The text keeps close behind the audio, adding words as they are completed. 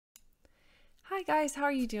Hi guys, how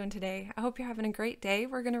are you doing today? I hope you're having a great day.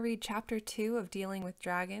 We're going to read chapter 2 of Dealing with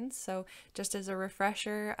Dragons. So just as a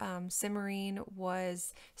refresher, Cimarine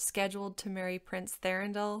was scheduled to marry Prince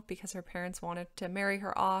Thranduil because her parents wanted to marry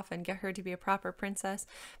her off and get her to be a proper princess,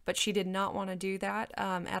 but she did not want to do that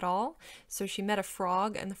at all. So she met a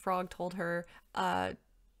frog, and the frog told her a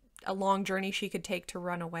long journey she could take to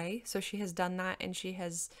run away. So she has done that, and she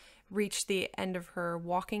has reached the end of her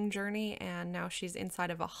walking journey, and now she's inside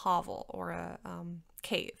of a hovel or a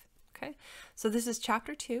cave. Okay, so this is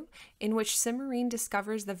chapter 2, in which Cimarine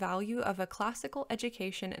discovers the value of a classical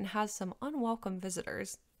education and has some unwelcome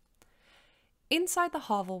visitors. Inside the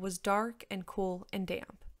hovel was dark and cool and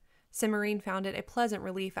damp. Cimarine found it a pleasant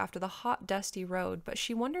relief after the hot, dusty road, but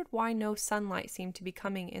she wondered why no sunlight seemed to be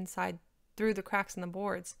coming inside through the cracks in the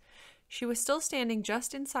boards. She was still standing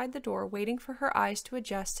just inside the door, waiting for her eyes to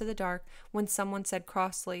adjust to the dark, when someone said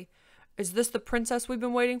crossly, "Is this the princess we've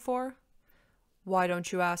been waiting for?" "Why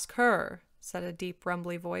don't you ask her?" said a deep,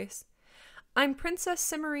 rumbly voice. "I'm Princess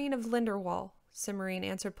Cimarine of Linderwall," Cimarine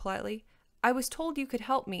answered politely. "I was told you could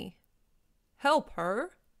help me." "Help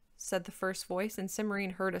her?" said the first voice, and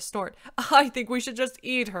Cimarine heard a snort. "I think we should just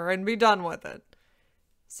eat her and be done with it."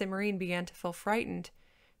 Cimarine began to feel frightened.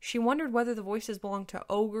 She wondered whether the voices belonged to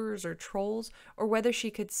ogres or trolls, or whether she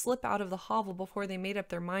could slip out of the hovel before they made up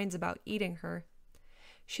their minds about eating her.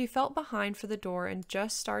 She felt behind for the door and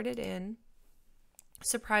just started in,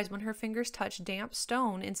 surprised when her fingers touched damp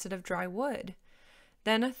stone instead of dry wood.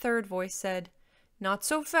 Then a third voice said, "Not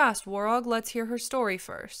so fast, Warog, let's hear her story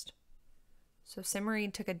first." So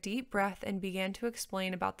Cimarine took a deep breath and began to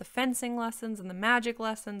explain about the fencing lessons and the magic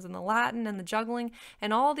lessons and the Latin and the juggling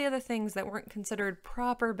and all the other things that weren't considered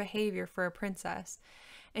proper behavior for a princess.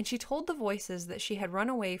 And she told the voices that she had run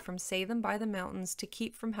away from Salem by the mountains to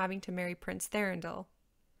keep from having to marry Prince Thranduil.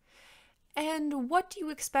 "And what do you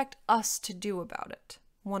expect us to do about it?"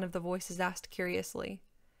 one of the voices asked curiously.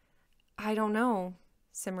 "I don't know,"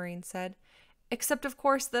 Cimarine said, "except of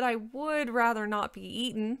course that I would rather not be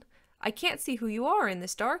eaten. I can't see who you are in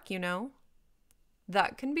this dark, you know."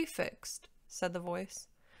 "That can be fixed," said the voice.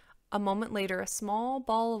 A moment later, a small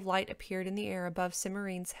ball of light appeared in the air above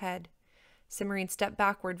Cimarine's head. Cimarine stepped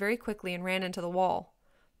backward very quickly and ran into the wall.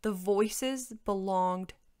 The voices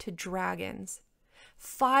belonged to dragons.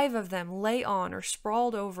 5 of them lay on or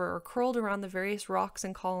sprawled over or curled around the various rocks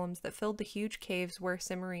and columns that filled the huge caves where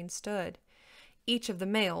Cimarine stood. Each of the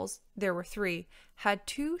males, there were 3, had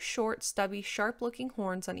 2 short, stubby, sharp-looking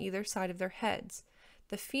horns on either side of their heads.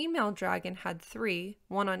 The female dragon had 3,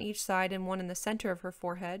 one on each side and one in the center of her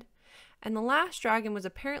forehead. And the last dragon was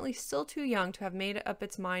apparently still too young to have made up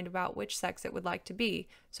its mind about which sex it would like to be,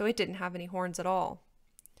 so it didn't have any horns at all.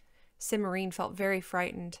 Cimarine felt very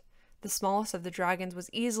frightened. The smallest of the dragons was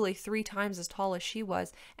easily 3 times as tall as she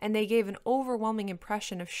was, and they gave an overwhelming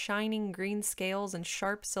impression of shining green scales and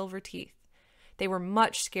sharp silver teeth. They were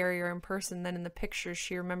much scarier in person than in the pictures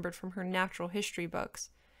she remembered from her natural history books.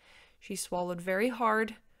 She swallowed very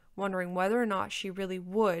hard, wondering whether or not she really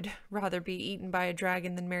would rather be eaten by a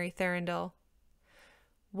dragon than marry Thranduil.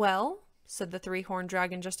 "Well," said the 3-horned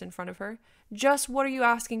dragon just in front of her, "just what are you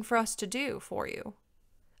asking for us to do for you?"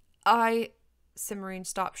 Cimarine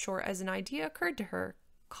stopped short as an idea occurred to her.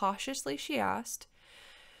 Cautiously she asked,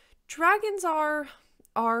 "Dragons are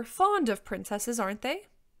fond of princesses, aren't they?"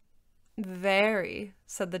 "Very,"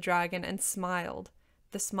 said the dragon and smiled.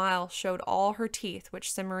 The smile showed all her teeth,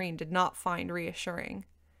 which Cimarine did not find reassuring.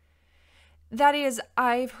 "That is,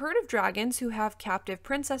 I've heard of dragons who have captive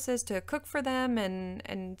princesses to cook for them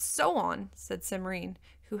and so on," said Cimarine,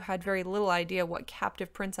 who had very little idea what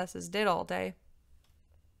captive princesses did all day.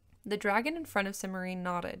 The dragon in front of Cimarine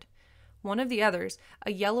nodded. One of the others,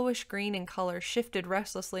 a yellowish green in color, shifted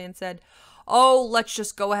restlessly and said, "Oh, let's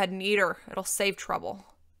just go ahead and eat her. It'll save trouble."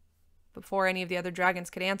 Before any of the other dragons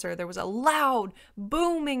could answer, there was a loud,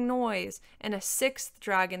 booming noise, and a 6th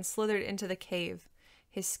dragon slithered into the cave.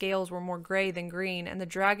 His scales were more gray than green, and the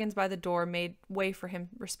dragons by the door made way for him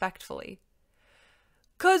respectfully.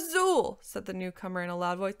 "Kazoo!" said the newcomer in a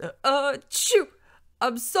loud voice. Achoo!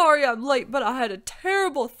 I'm sorry I'm late, but I had a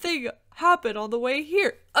terrible thing happen on the way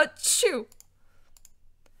here. Achoo!"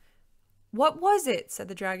 "What was it?" said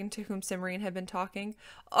the dragon to whom Cimarine had been talking.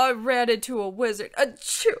 "I ran into a wizard.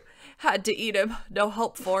 Achoo! Had to eat him. No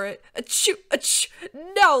help for it. Achoo! Achoo!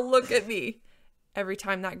 Now look at me." Every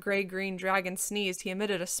time that gray-green dragon sneezed, he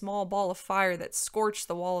emitted a small ball of fire that scorched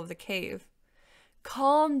the wall of the cave.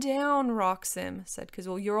 "Calm down, Roxim," said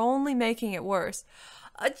Kazul. "You're only making it worse."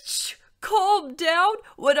 "Achoo! Calm down?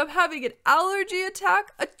 When I'm having an allergy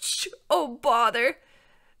attack? Achoo! Oh, bother!"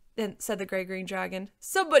 Then said the gray-green dragon,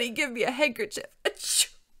 "Somebody give me a handkerchief."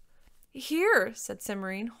 Achoo! Here, said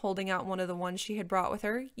Cimarine, holding out one of the ones she had brought with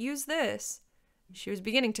her. Use this. She was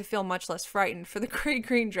beginning to feel much less frightened, for the great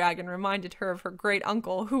green dragon reminded her of her great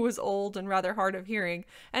uncle, who was old and rather hard of hearing,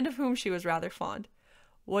 and of whom she was rather fond.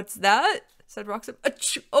 What's that? Said Roxham.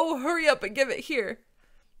 Achoo! Oh, hurry up and give it here.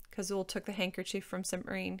 Kazul took the handkerchief from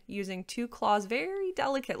Cimarine, using 2 claws very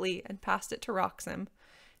delicately, and passed it to Roxham.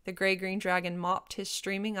 The gray-green dragon mopped his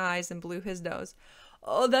streaming eyes and blew his nose.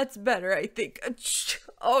 Oh, that's better, I think. Achoo!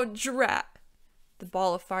 Oh, drat! The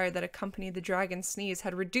ball of fire that accompanied the dragon's sneeze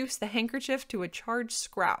had reduced the handkerchief to a charred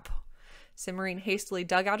scrap. Cimarine hastily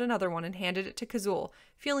dug out another one and handed it to Kazul,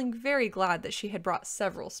 feeling very glad that she had brought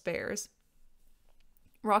several spares.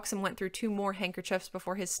 Roxham went through 2 more handkerchiefs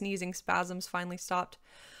before his sneezing spasms finally stopped.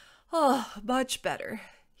 Oh, much better,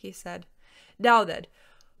 he said. Now then,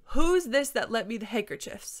 who's this that lent me the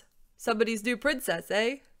handkerchiefs? Somebody's new princess,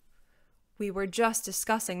 eh? We were just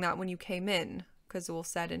discussing that when you came in, Kazul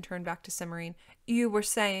said, and turned back to Cimarine. You were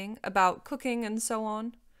saying about cooking and so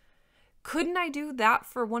on. Couldn't I do that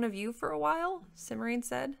for one of you for a while? Cimarine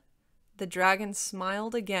said. The dragon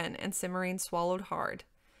smiled again, and Cimarine swallowed hard.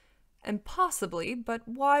 And possibly, but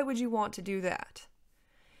why would you want to do that?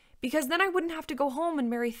 Because then I wouldn't have to go home and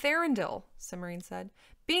marry Thranduil, Cimarine said.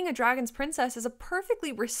 Being a dragon's princess is a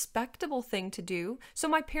perfectly respectable thing to do, so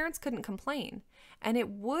my parents couldn't complain. And it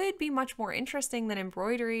would be much more interesting than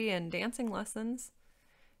embroidery and dancing lessons.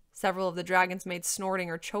 Several of the dragons made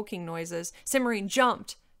snorting or choking noises. Cimarine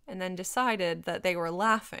jumped, and then decided that they were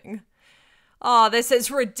laughing. "Ah, this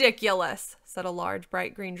is ridiculous," said a large,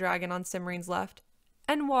 bright green dragon on Cimarine's left.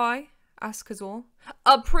 "And why?" asked Kazul.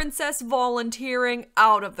 "A princess volunteering,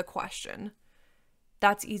 out of the question."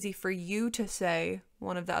 "That's easy for you to say,"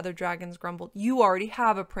 one of the other dragons grumbled. "You already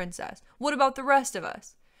have a princess. What about the rest of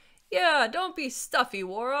us?" "Yeah, don't be stuffy,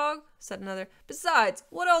 Warog," said another. "Besides,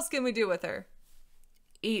 what else can we do with her?"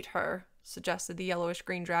 "Eat her," suggested the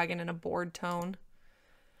yellowish-green dragon in a bored tone.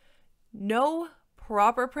 "No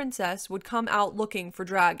proper princess would come out looking for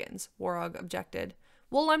dragons," Warog objected.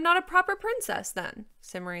 "Well, I'm not a proper princess, then,"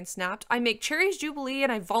 Cimarine snapped. "I make cherries jubilee,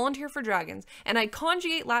 and I volunteer for dragons, and I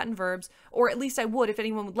conjugate Latin verbs, or at least I would if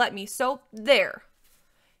anyone would let me, so there."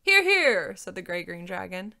 "Hear, hear," said the gray-green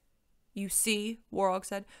dragon. "You see," Warog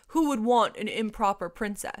said, "who would want an improper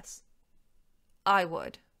princess?" "I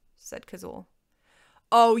would," said Kazul.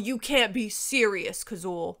 "Oh, you can't be serious,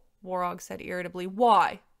 Kazul," Warog said irritably.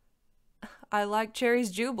 "Why?" "I like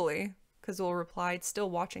cherries jubilee," Kazul replied, still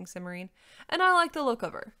watching Cimarine, "and I like the look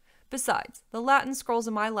of her. Besides, the Latin scrolls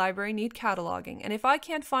in my library need cataloging, and if I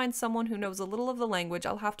can't find someone who knows a little of the language,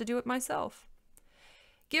 I'll have to do it myself."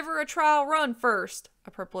 "Give her a trial run first,"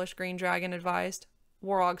 a purplish-green dragon advised.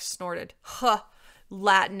 Warog snorted. "Huh!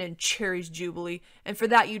 Latin and cherries jubilee, and for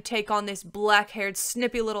that you take on this black-haired,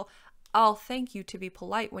 snippy little—" "I'll thank you to be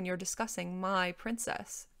polite when you're discussing my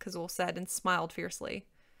princess," Kazul said, and smiled fiercely.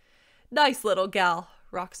 "Nice little gal,"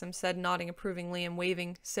 Roxham said, nodding approvingly and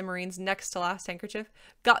waving Cimarine's next-to-last handkerchief.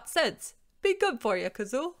 "Got sense. Be good for you,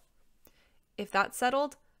 Kazul." "If that's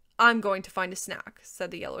settled, I'm going to find a snack," said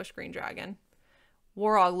the yellowish-green dragon.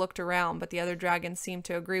 Warog looked around, but the other dragons seemed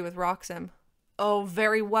to agree with Roxham. "Oh,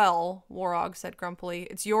 very well," Warog said grumpily.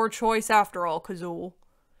 "It's your choice after all, Kazul."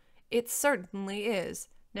 "It certainly is.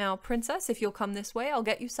 Now, princess, if you'll come this way, I'll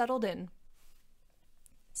get you settled in."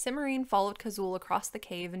 Cimarine followed Kazul across the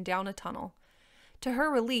cave and down a tunnel. To her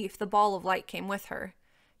relief, the ball of light came with her.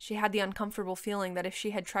 She had the uncomfortable feeling that if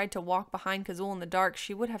she had tried to walk behind Kazul in the dark,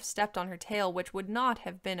 she would have stepped on her tail, which would not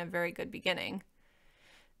have been a very good beginning.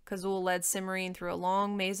 Kazul led Cimarine through a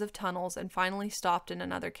long maze of tunnels and finally stopped in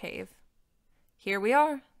another cave. "Here we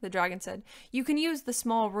are," the dragon said. "You can use the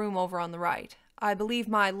small room over on the right. I believe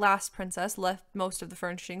my last princess left most of the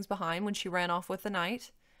furnishings behind when she ran off with the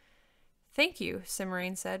knight." "Thank you,"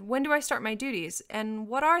 Cimarine said. "When do I start my duties, and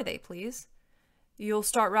what are they, please?" "You'll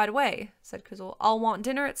start right away," said Kazul. "I'll want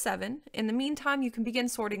dinner at 7. In the meantime, you can begin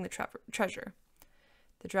sorting the treasure."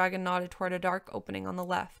 The dragon nodded toward a dark opening on the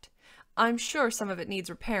left. "I'm sure some of it needs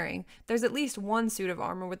repairing. There's at least one suit of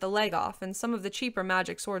armor with the leg off, and some of the cheaper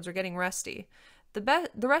magic swords are getting rusty. The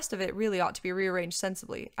rest of it really ought to be rearranged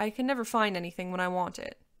sensibly. I can never find anything when I want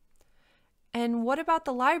it." "And what about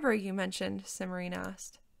the library you mentioned?" Cimarine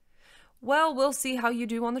asked. "Well, we'll see how you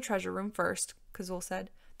do on the treasure room first," Kazul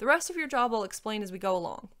said. "The rest of your job I'll explain as we go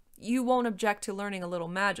along. You won't object to learning a little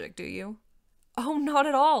magic, do you?" "Oh, not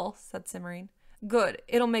at all," said Cimarine. "Good.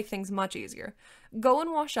 It'll make things much easier. Go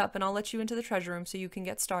and wash up, and I'll let you into the treasure room so you can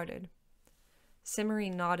get started."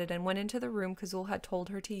 Cimarine nodded and went into the room Kazul had told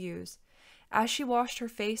her to use. As she washed her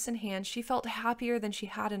face and hands, she felt happier than she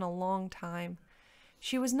had in a long time.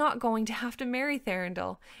 She was not going to have to marry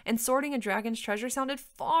Thranduil, and sorting a dragon's treasure sounded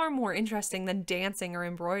far more interesting than dancing or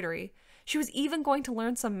embroidery. She was even going to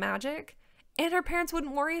learn some magic, and her parents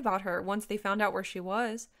wouldn't worry about her once they found out where she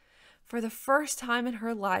was. For the first time in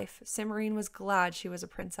her life, Cimorine was glad she was a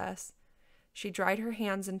princess. She dried her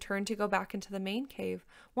hands and turned to go back into the main cave,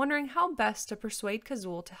 wondering how best to persuade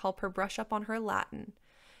Kazul to help her brush up on her Latin.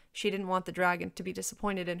 She didn't want the dragon to be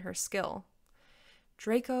disappointed in her skill.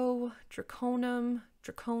 Draco, Draconum,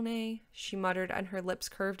 Dracone, she muttered, and her lips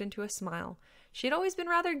curved into a smile. She had always been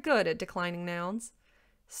rather good at declining nouns.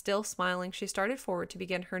 Still smiling, she started forward to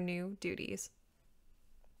begin her new duties.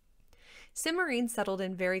 Cimorine settled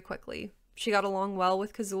in very quickly. She got along well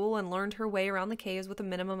with Kazul and learned her way around the caves with a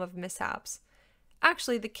minimum of mishaps.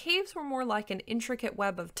 Actually, the caves were more like an intricate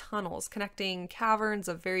web of tunnels connecting caverns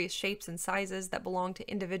of various shapes and sizes that belonged to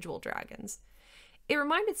individual dragons. It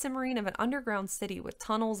reminded Cimorine of an underground city with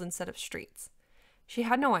tunnels instead of streets. She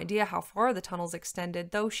had no idea how far the tunnels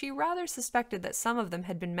extended, though she rather suspected that some of them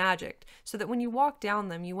had been magicked, so that when you walked down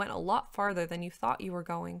them you went a lot farther than you thought you were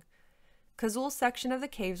going. Kazul's section of the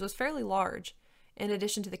caves was fairly large. In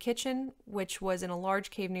addition to the kitchen, which was in a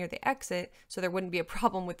large cave near the exit, so there wouldn't be a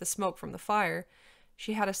problem with the smoke from the fire,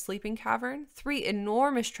 she had a sleeping cavern, 3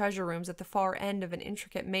 enormous treasure rooms at the far end of an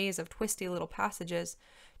intricate maze of twisty little passages,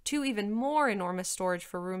 2 even more enormous storage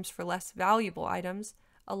for rooms for less valuable items,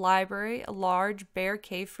 a library, a large, bare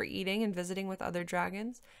cave for eating and visiting with other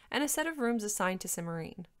dragons, and a set of rooms assigned to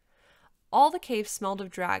Cimorine. All the caves smelled of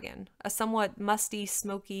dragon, a somewhat musty,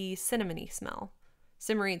 smoky, cinnamony smell.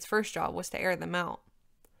 Cimorine's first job was to air them out.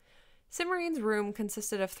 Cimorine's room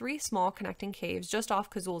consisted of 3 small connecting caves just off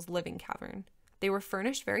Kazul's living cavern. They were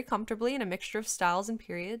furnished very comfortably in a mixture of styles and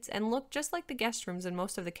periods, and looked just like the guest rooms in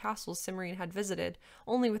most of the castles Cimorine had visited,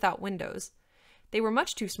 only without windows. They were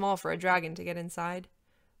much too small for a dragon to get inside.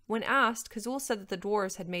 When asked, Kazul said that the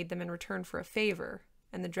dwarves had made them in return for a favor,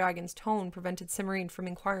 and the dragon's tone prevented Cimorine from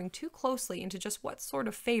inquiring too closely into just what sort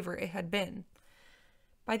of favor it had been.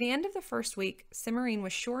 By the end of the first week, Cimorine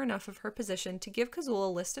was sure enough of her position to give Kazul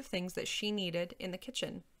a list of things that she needed in the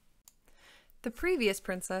kitchen. The previous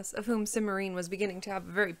princess, of whom Cimorine was beginning to have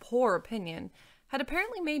a very poor opinion, had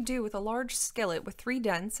apparently made do with a large skillet with 3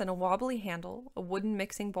 dents and a wobbly handle, a wooden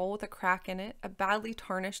mixing bowl with a crack in it, a badly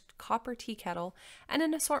tarnished copper tea kettle, and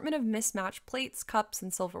an assortment of mismatched plates, cups,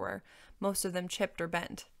 and silverware, most of them chipped or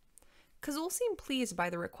bent. Kazul seemed pleased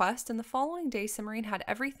by the request, and the following day Cimorine had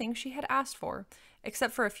everything she had asked for,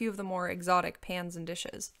 except for a few of the more exotic pans and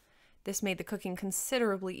dishes. This made the cooking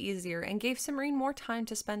considerably easier and gave Cimorine more time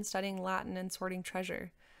to spend studying Latin and sorting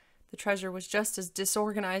treasure. The treasure was just as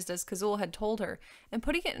disorganized as Kazul had told her, and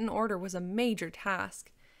putting it in order was a major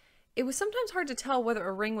task. It was sometimes hard to tell whether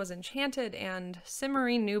a ring was enchanted, and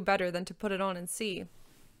Cimorine knew better than to put it on and see.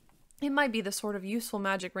 It might be the sort of useful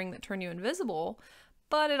magic ring that turned you invisible,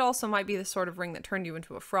 but it also might be the sort of ring that turned you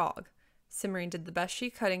into a frog. Cimorine did the best she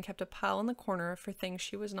could and kept a pile in the corner for things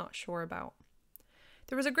she was not sure about.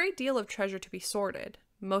 There was a great deal of treasure to be sorted.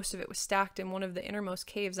 Most of it was stacked in one of the innermost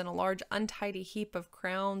caves in a large, untidy heap of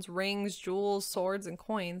crowns, rings, jewels, swords, and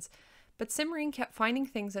coins, but Cimorine kept finding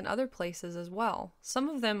things in other places as well, some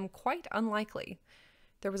of them quite unlikely.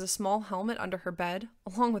 There was a small helmet under her bed,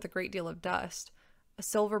 along with a great deal of dust, a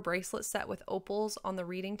silver bracelet set with opals on the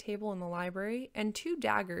reading table in the library, and 2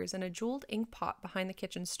 daggers and a jeweled ink pot behind the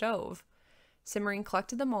kitchen stove. Cimorine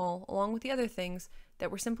collected them all, along with the other things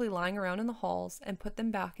that were simply lying around in the halls, and put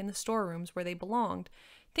them back in the storerooms where they belonged,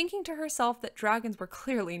 thinking to herself that dragons were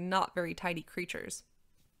clearly not very tidy creatures.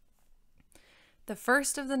 The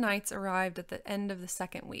first of the nights arrived at the end of the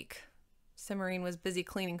 2nd week. Cimorine was busy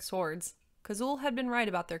cleaning swords. Kazul had been right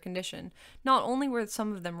about their condition. Not only were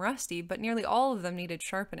some of them rusty, but nearly all of them needed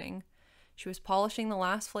sharpening. She was polishing the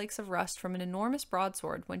last flakes of rust from an enormous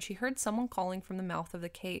broadsword when she heard someone calling from the mouth of the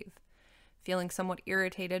cave. Feeling somewhat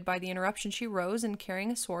irritated by the interruption, she rose and,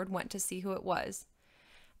 carrying a sword, went to see who it was.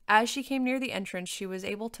 As she came near the entrance, she was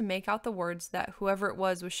able to make out the words that whoever it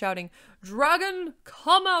was shouting, "Dragon,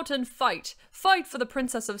 come out and fight! Fight for the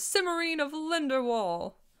Princess of Cimorine of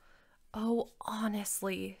Linderwall!" "Oh,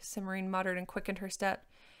 honestly," Cimorine muttered and quickened her step.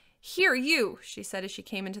 "Here, you," she said as she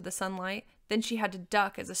came into the sunlight. Then she had to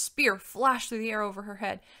duck as a spear flashed through the air over her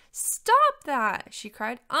head. "Stop that!" she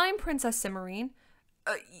cried. "I'm Princess Cimorine."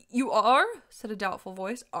 You are?" said a doubtful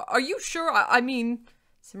voice. Are you sure? I mean...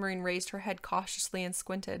 Cimorine raised her head cautiously and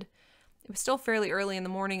squinted. It was still fairly early in the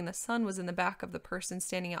morning, and the sun was in the back of the person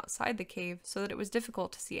standing outside the cave, so that it was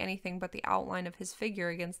difficult to see anything but the outline of his figure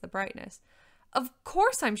against the brightness. "Of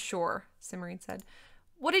course I'm sure," Cimorine said.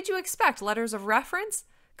 "What did you expect? Letters of reference?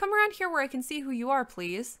 Come around here where I can see who you are,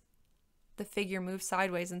 please." The figure moved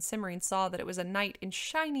sideways, and Cimmerian saw that it was a knight in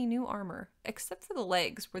shiny new armor, except for the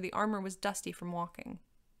legs, where the armor was dusty from walking.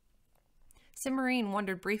 Cimmerian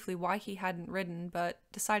wondered briefly why he hadn't ridden, but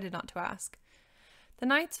decided not to ask. The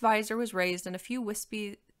knight's visor was raised, and a few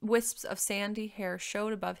wisps of sandy hair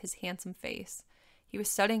showed above his handsome face. He was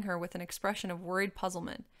studying her with an expression of worried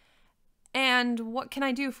puzzlement. "And what can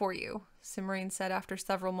I do for you?" Cimmerian said after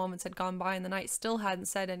several moments had gone by and the knight still hadn't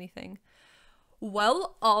said anything.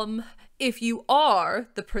 "Well, if you are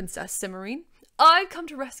the Princess Cimmerian, I've come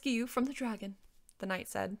to rescue you from the dragon," the knight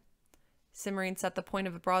said. Cimmerian set the point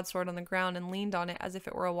of the broadsword on the ground and leaned on it as if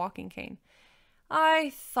it were a walking cane.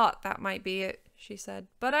 "I thought that might be it," she said,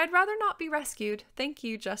 "but I'd rather not be rescued. Thank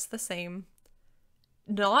you just the same."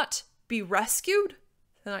 "Not be rescued?"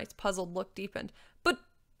 The knight's puzzled look deepened. "But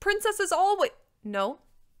princesses always—" "No,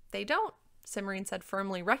 they don't," Cimmerian said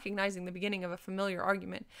firmly, recognizing the beginning of a familiar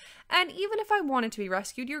argument. "And even if I wanted to be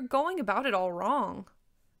rescued, you're going about it all wrong."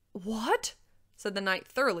 "What?" said the knight,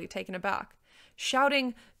 thoroughly taken aback.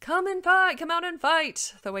 "Shouting, 'Come and fight, come out and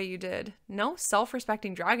fight,' the way you did. No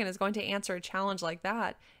self-respecting dragon is going to answer a challenge like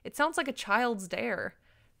that. It sounds like a child's dare.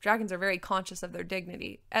 Dragons are very conscious of their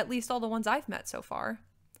dignity, at least all the ones I've met so far."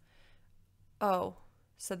 "Oh,"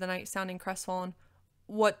 said the knight, sounding crestfallen.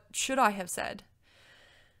 "What should I have said?"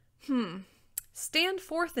 "Stand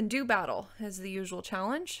forth and do battle," is the usual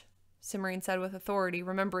challenge," Cimmerian said with authority,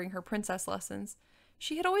 remembering her princess lessons.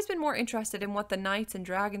 She had always been more interested in what the knights and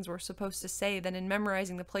dragons were supposed to say than in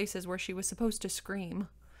memorizing the places where she was supposed to scream.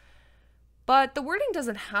 "But the wording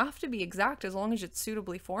doesn't have to be exact as long as it's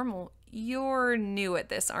suitably formal. You're new at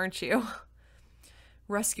this, aren't you?"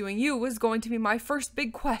 "Rescuing you is going to be my first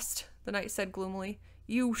big quest," the knight said gloomily.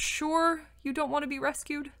 "You sure you don't want to be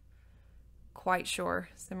rescued?" "Quite sure,"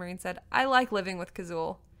 Cimmerian said. "I like living with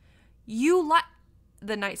Kazul."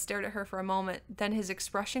 The knight stared at her for a moment, then his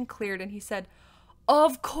expression cleared and he said,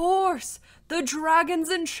 "Of course! The dragons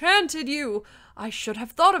enchanted you! I should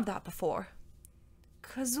have thought of that before."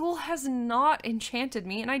 "Kazul has not enchanted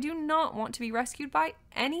me, and I do not want to be rescued by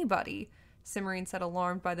anybody," Cimmerian said,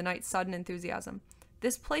 alarmed by the knight's sudden enthusiasm.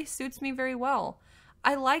 "This place suits me very well.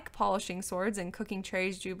 I like polishing swords and cooking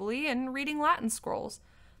trays, Jubilee, and reading Latin scrolls.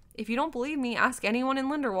 If you don't believe me, ask anyone in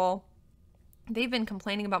Linderwall. They've been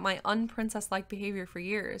complaining about my unprincess-like behavior for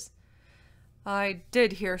years." "I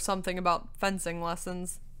did hear something about fencing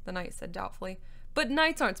lessons," the knight said doubtfully. "But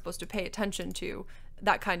knights aren't supposed to pay attention to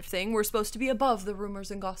that kind of thing. We're supposed to be above the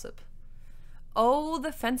rumors and gossip." "Oh,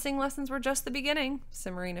 the fencing lessons were just the beginning,"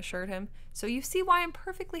 Cimmerian assured him. "So you see why I'm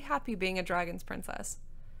perfectly happy being a dragon's princess."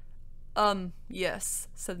 Yes,"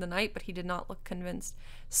 said the knight, but he did not look convinced.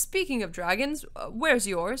 "Speaking of dragons, where's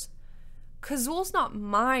yours?" "Kazul's not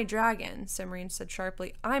my dragon," Cimmerian said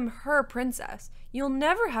sharply. "I'm her princess. You'll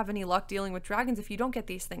never have any luck dealing with dragons if you don't get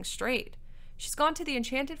these things straight. She's gone to the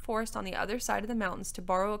enchanted forest on the other side of the mountains to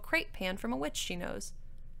borrow a crepe pan from a witch she knows."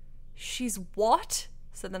 "She's what?"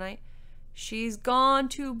 said the knight. "She's gone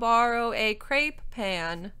to borrow a crepe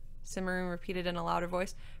pan," Cimmerian repeated in a louder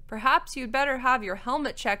voice. "Perhaps you'd better have your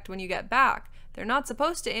helmet checked when you get back. They're not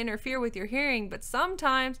supposed to interfere with your hearing, but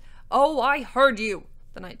sometimes—" "Oh, I heard you,"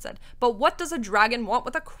 the knight said. "But what does a dragon want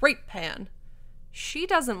with a crepe pan?" "She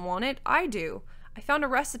doesn't want it. I do. I found a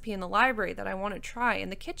recipe in the library that I want to try,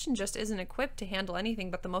 and the kitchen just isn't equipped to handle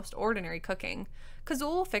anything but the most ordinary cooking.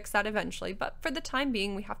 Kazul will fix that eventually, but for the time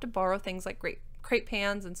being we have to borrow things like crepe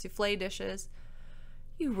pans and souffle dishes."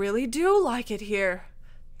 "You really do like it here,"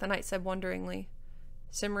 the knight said wonderingly.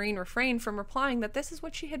 Cimmerian refrained from replying that this is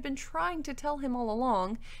what she had been trying to tell him all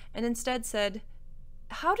along, and instead said,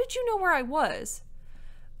 "How did you know where I was?"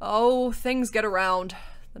 "Oh, things get around,"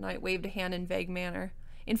 the knight waved a hand in vague manner.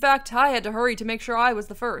 "In fact, I had to hurry to make sure I was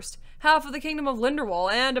the first. Half of the kingdom of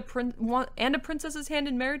Linderwall and a princess's hand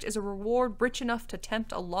in marriage is a reward rich enough to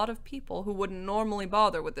tempt a lot of people who wouldn't normally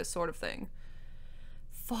bother with this sort of thing."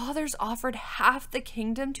 "Father's offered half the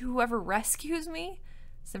kingdom to whoever rescues me?"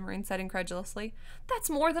 Cimmerian said incredulously. "That's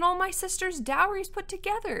more than all my sister's dowries put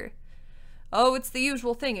together." "Oh, it's the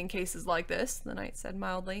usual thing in cases like this," the knight said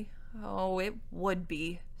mildly. "Oh, it would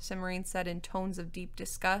be," Cimmerian said in tones of deep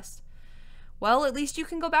disgust. "Well, at least you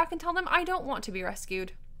can go back and tell them I don't want to be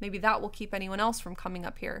rescued. Maybe that will keep anyone else from coming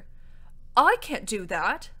up here." "I can't do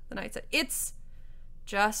that," the knight said. "It's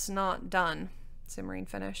just not done," Cimmerian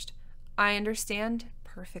finished. "I understand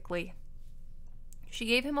perfectly." She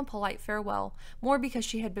gave him a polite farewell, more because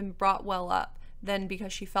she had been brought well up than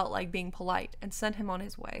because she felt like being polite, and sent him on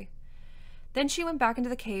his way. Then she went back into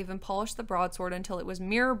the cave and polished the broadsword until it was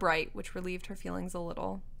mirror bright, which relieved her feelings a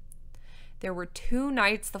little. There were 2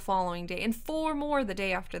 nights the following day, and 4 more the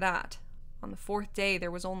day after that. On the fourth day,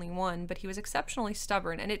 there was only one, but he was exceptionally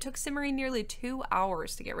stubborn, and it took Cimmerian nearly 2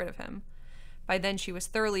 hours to get rid of him. By then, she was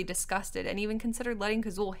thoroughly disgusted, and even considered letting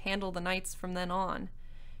Kazul handle the knights from then on.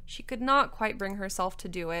 She could not quite bring herself to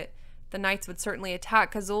do it. The knights would certainly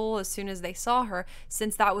attack Kazul as soon as they saw her,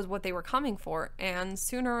 since that was what they were coming for, and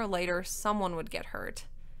sooner or later, someone would get hurt.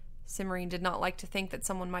 Cimmerian did not like to think that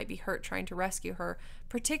someone might be hurt trying to rescue her,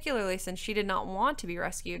 particularly since she did not want to be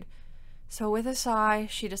rescued. So with a sigh,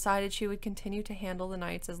 she decided she would continue to handle the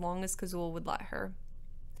knights as long as Kazul would let her.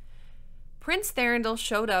 Prince Thranduil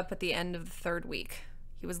showed up at the end of the third week.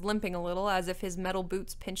 He was limping a little, as if his metal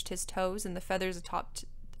boots pinched his toes and the feathers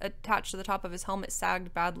attached to the top of his helmet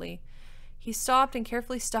sagged badly. He stopped and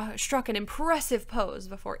carefully struck an impressive pose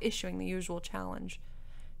before issuing the usual challenge.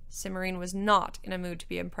 Cimmerian was not in a mood to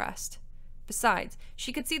be impressed. Besides,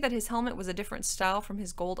 she could see that his helmet was a different style from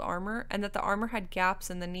his gold armor, and that the armor had gaps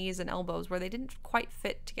in the knees and elbows where they didn't quite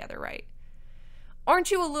fit together right.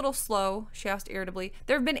 "Aren't you a little slow?" she asked irritably.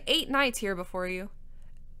 "There have been 8 knights here before you."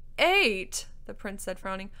 8? The prince said,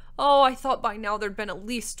 frowning. "Oh, I thought by now there'd been at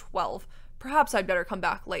least 12. Perhaps I'd better come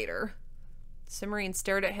back later." Cimmerian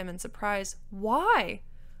stared at him in surprise. "Why?"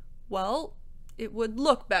 "Well, it would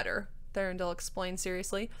look better," Thranduil explained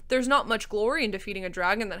seriously. "There's not much glory in defeating a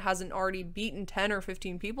dragon that hasn't already beaten 10 or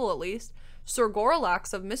 15 people at least. Sir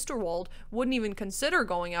Gorlax of Misterwald wouldn't even consider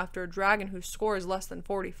going after a dragon whose score is less than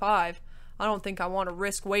 45. I don't think I want to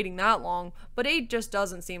risk waiting that long, but 8 just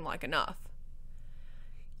doesn't seem like enough."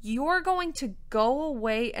 "You're going to go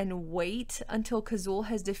away and wait until Kazul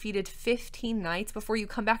has defeated 15 knights before you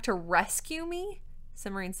come back to rescue me?"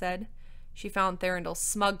 Cimmerian said. She found Thranduil's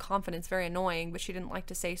smug confidence very annoying, but she didn't like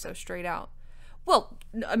to say so straight out. "Well,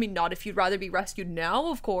 I mean, not if you'd rather be rescued now,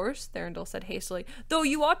 of course," Thranduil said hastily. "Though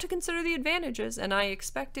you ought to consider the advantages, and I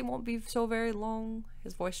expect it won't be so very long."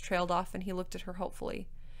 His voice trailed off, and he looked at her hopefully.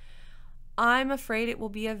 "I'm afraid it will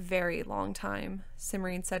be a very long time,"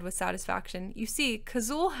 Cimmerian said with satisfaction. "You see,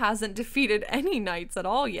 Kazul hasn't defeated any knights at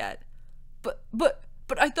all yet." But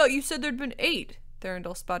I thought you said there'd been 8,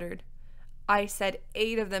 Thranduil sputtered. "I said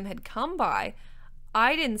 8 of them had come by.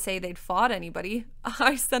 I didn't say they'd fought anybody.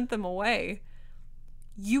 I sent them away."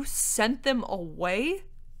 "You sent them away?"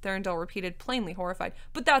 Thranduil repeated, plainly horrified.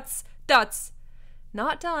 "But that's...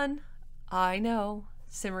 Not done. I know,"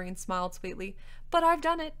 Cimmerian smiled sweetly. "But I've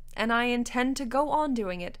done it, and I intend to go on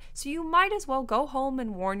doing it, so you might as well go home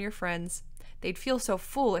and warn your friends. They'd feel so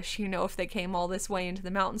foolish, you know, if they came all this way into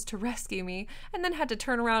the mountains to rescue me, and then had to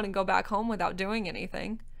turn around and go back home without doing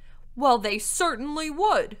anything." "Well, they certainly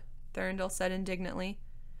would," Thranduil said indignantly.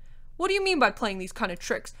 "What do you mean by playing these kind of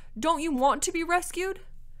tricks? Don't you want to be rescued?"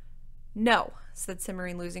 "No," said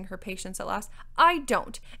Cimmerian, losing her patience at last. "I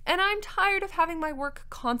don't, and I'm tired of having my work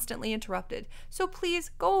constantly interrupted. So please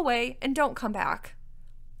go away and don't come back."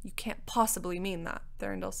 "You can't possibly mean that,"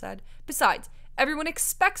 Thranduil said. "Besides, everyone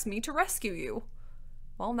expects me to rescue you."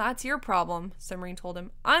 "Well, that's your problem," Cimmerian told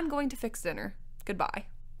him. "I'm going to fix dinner. Goodbye."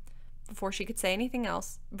 Before he could say anything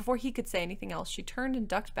else, she turned and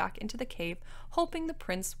ducked back into the cave, hoping the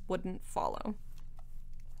prince wouldn't follow.